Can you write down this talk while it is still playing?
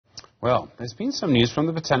Well, there's been some news from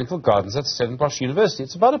the Botanical Gardens at Stellenbosch University.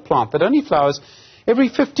 It's about a plant that only flowers every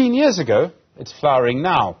 15 years ago. It's flowering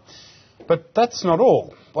now. But that's not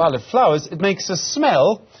all. While it flowers, it makes a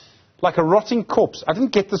smell like a rotting corpse. I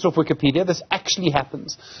didn't get this off Wikipedia. This actually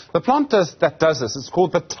happens. The plant that does this, it's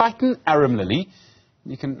called the Titan Arum Lilly.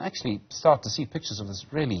 You can actually start to see pictures of this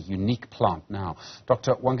really unique plant now.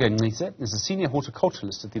 Dr. Wanga Ncise is a senior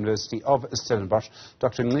horticulturalist at the University of Stellenbosch.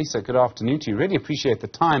 Dr. Ncise, good afternoon to you. Really appreciate the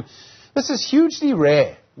time. This is hugely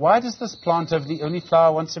rare. Why does this plant only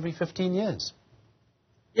flower once every 15 years?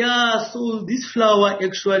 Yeah, so this flower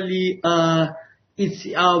actually, it's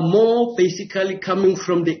more basically coming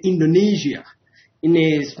from the Indonesia in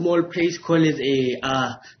a small place called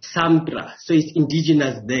Samtra. So it's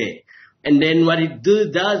indigenous there. And then what it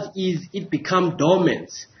does is it becomes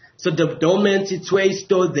dormant. So the dormant, it's where it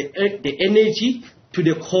stores the energy to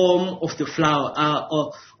the core of the flower,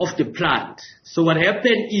 of the plant. So what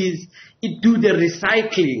happens is it do the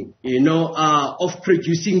recycling, of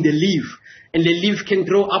producing the leaf. And the leaf can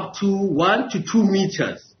grow up to 1 to 2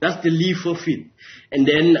 meters. That's the leaf of it. And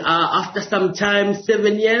then after some time,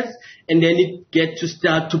 7 years, and then it gets to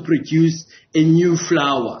start to produce a new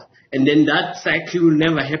flower. And then that cycle will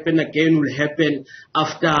never happen again, will happen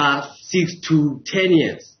after 6 to 10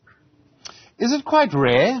 years. Is it quite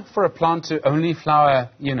rare for a plant to only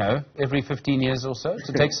flower, every 15 years or so,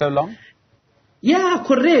 to take so long? Yeah,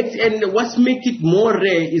 correct. And what makes it more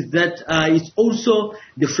rare is that it's also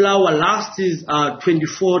the flower lasts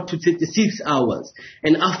 24 to 36 hours.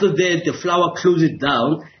 And after that, the flower closes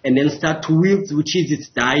down and then start to wilt, which is it's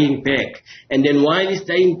dying back. And then while it's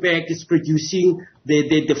dying back, it's producing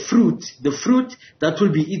the fruit. The fruit that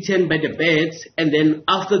will be eaten by the birds. And then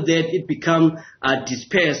after that, it becomes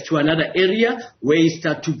dispersed to another area where it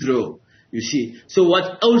starts to grow. You see, so what's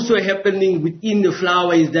also happening within the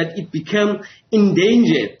flower is that it becomes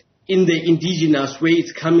endangered in the indigenous where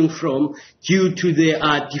it's coming from due to the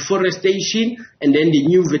deforestation and then the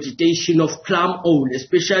new vegetation of palm oil,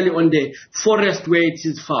 especially on the forest where it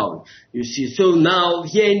is found. You see, so now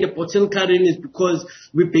here in the Botanical Garden is because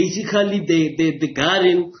we basically the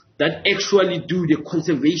garden that actually do the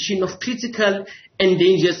conservation of critical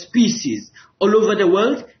endangered species all over the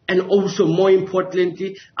world, and also more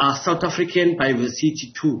importantly, South African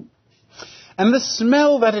biodiversity too. And the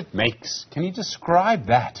smell that it makes, can you describe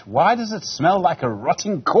that? Why does it smell like a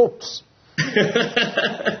rotting corpse?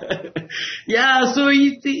 Yeah, so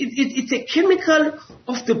it's a chemical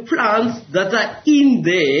of the plants that are in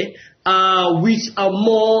there, which are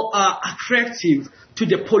more attractive to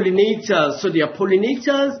the pollinators. So the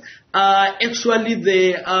pollinators are actually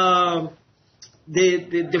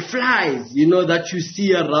the flies, that you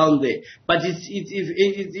see around there. But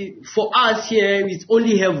for us here, we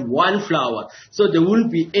only have one flower. So there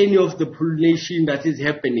won't be any of the pollination that is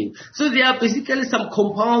happening. So there are basically some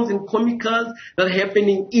compounds and chemicals that are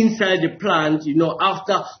happening inside the plant,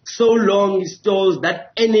 after so long it stores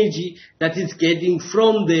that energy that is getting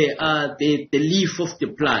from the leaf of the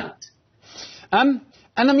plant. And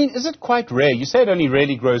I mean, is it quite rare? You say it only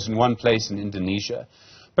really grows in one place in Indonesia.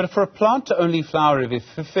 But for a plant to only flower every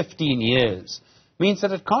 15 years means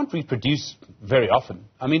that it can't reproduce very often.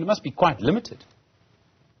 I mean, it must be quite limited.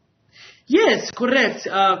 Yes, correct,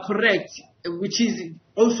 which is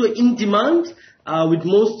also in demand with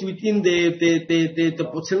most within the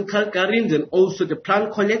botanical gardens and also the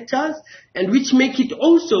plant collectors, and which make it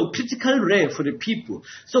also critical rare for the people.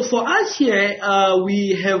 So for us here,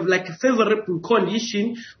 we have like a favorable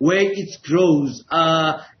condition where it grows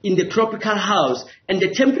in the tropical house, and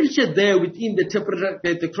the temperature there within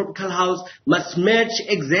the tropical house must match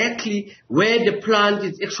exactly where the plant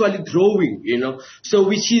is actually growing, So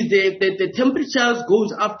which is the temperatures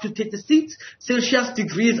goes up to 36 Celsius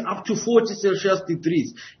degrees up to 40 Celsius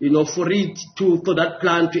degrees, for that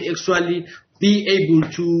plant to actually be able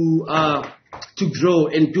to grow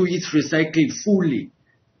and do its recycling fully.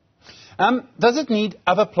 Does it need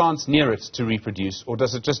other plants near it to reproduce, or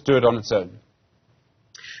does it just do it on its own?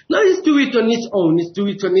 No, it's do it on its own. It's do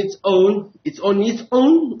it on its own. It's on its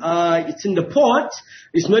own. It's in the pot.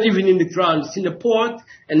 It's not even in the ground. It's in the pot.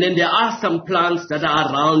 And then there are some plants that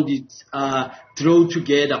are around it, grow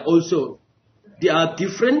together. Also, there are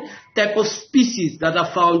different type of species that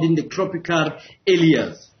are found in the tropical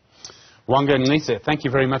areas. Wanga Ncise, thank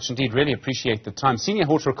you very much indeed. Really appreciate the time. Senior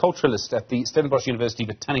horticulturalist at the Stellenbosch University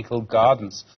Botanical Gardens.